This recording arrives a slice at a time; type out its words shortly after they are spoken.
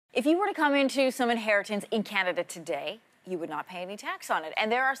If you were to come into some inheritance in Canada today, you would not pay any tax on it.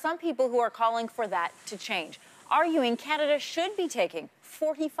 And there are some people who are calling for that to change, arguing Canada should be taking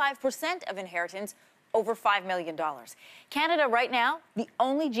 45% of inheritance over $5 million. Canada right now, the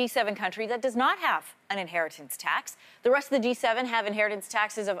only G7 country that does not have an inheritance tax. The rest of the G7 have inheritance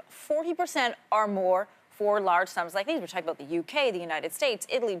taxes of 40% or more for large sums like these. We're talking about the UK, the United States,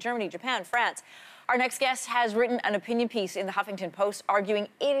 Italy, Germany, Japan, France. Our next guest has written an opinion piece in the Huffington Post arguing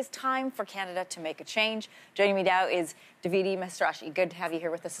it is time for Canada to make a change. Joining me now is Davidi Mastrashi. Good to have you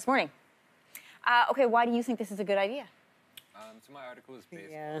here with us this morning. Okay, why do you think this is a good idea? So my article is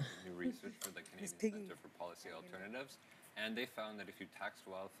based on new research for the Canadian Centre for Policy Alternatives, and they found that if you taxed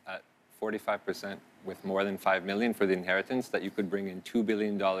wealth at 45% with more than $5 million for the inheritance, that you could bring in $2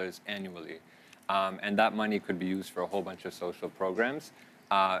 billion annually. And that money could be used for a whole bunch of social programs.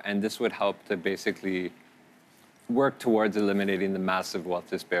 And this would help to basically work towards eliminating the massive wealth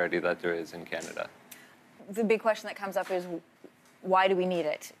disparity that there is in Canada. The big question that comes up is, why do we need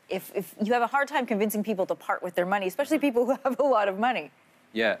it? If you have a hard time convincing people to part with their money, especially people who have a lot of money.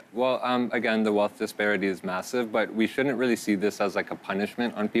 Yeah, well, again, the wealth disparity is massive, but we shouldn't really see this as like a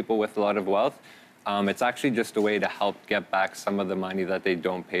punishment on people with a lot of wealth. It's actually just a way to help get back some of the money that they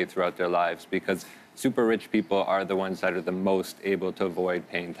don't pay throughout their lives, because super rich people are the ones that are the most able to avoid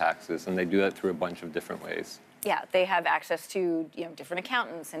paying taxes, and they do that through a bunch of different ways. Yeah, they have access to different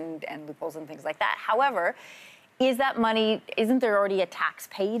accountants and loopholes and things like that. However, is that money, isn't there already a tax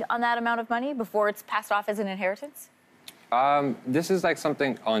paid on that amount of money before it's passed off as an inheritance? This is like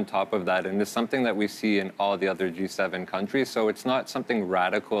something on top of that, and it's something that we see in all the other G7 countries. So it's not something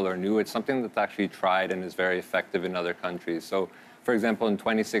radical or new. It's something that's actually tried and is very effective in other countries. So, for example, in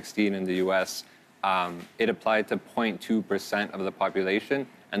 2016 in the US, it applied to 0.2% of the population,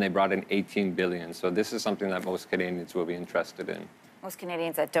 and they brought in $18 billion. So this is something that most Canadians will be interested in. Most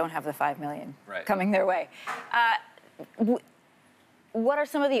Canadians that don't have the $5 million right. coming their way. What are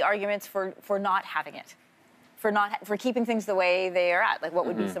some of the arguments for not having it? For keeping things the way they are at? Like, what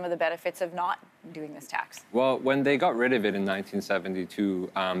would be some of the benefits of not doing this tax? Well, when they got rid of it in 1972,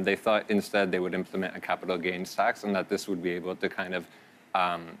 they thought instead they would implement a capital gains tax, and that this would be able to kind of,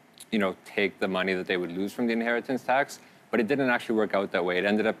 take the money that they would lose from the inheritance tax. But it didn't actually work out that way. It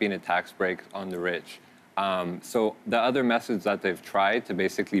ended up being a tax break on the rich. So the other methods that they've tried to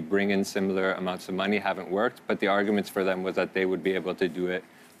basically bring in similar amounts of money haven't worked, but the arguments for them was that they would be able to do it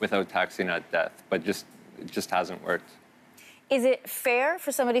without taxing at death, but it just hasn't worked. Is it fair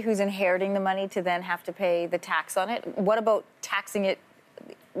for somebody who's inheriting the money to then have to pay the tax on it? What about taxing it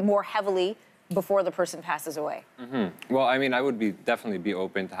more heavily before the person passes away? Well, I mean, I would definitely be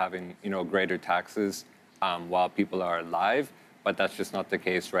open to having, greater taxes while people are alive, but that's just not the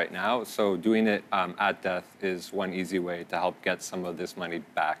case right now. So doing it at death is one easy way to help get some of this money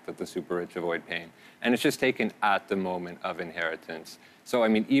back that the super rich avoid paying. And it's just taken at the moment of inheritance. So, I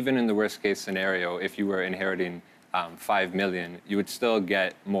mean, even in the worst case scenario, if you were inheriting $5 million, you would still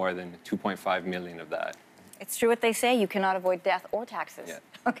get more than $2.5 million of that. It's true what they say, you cannot avoid death or taxes. Yeah.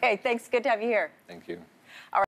 Okay, thanks. Good to have you here. Thank you. All right.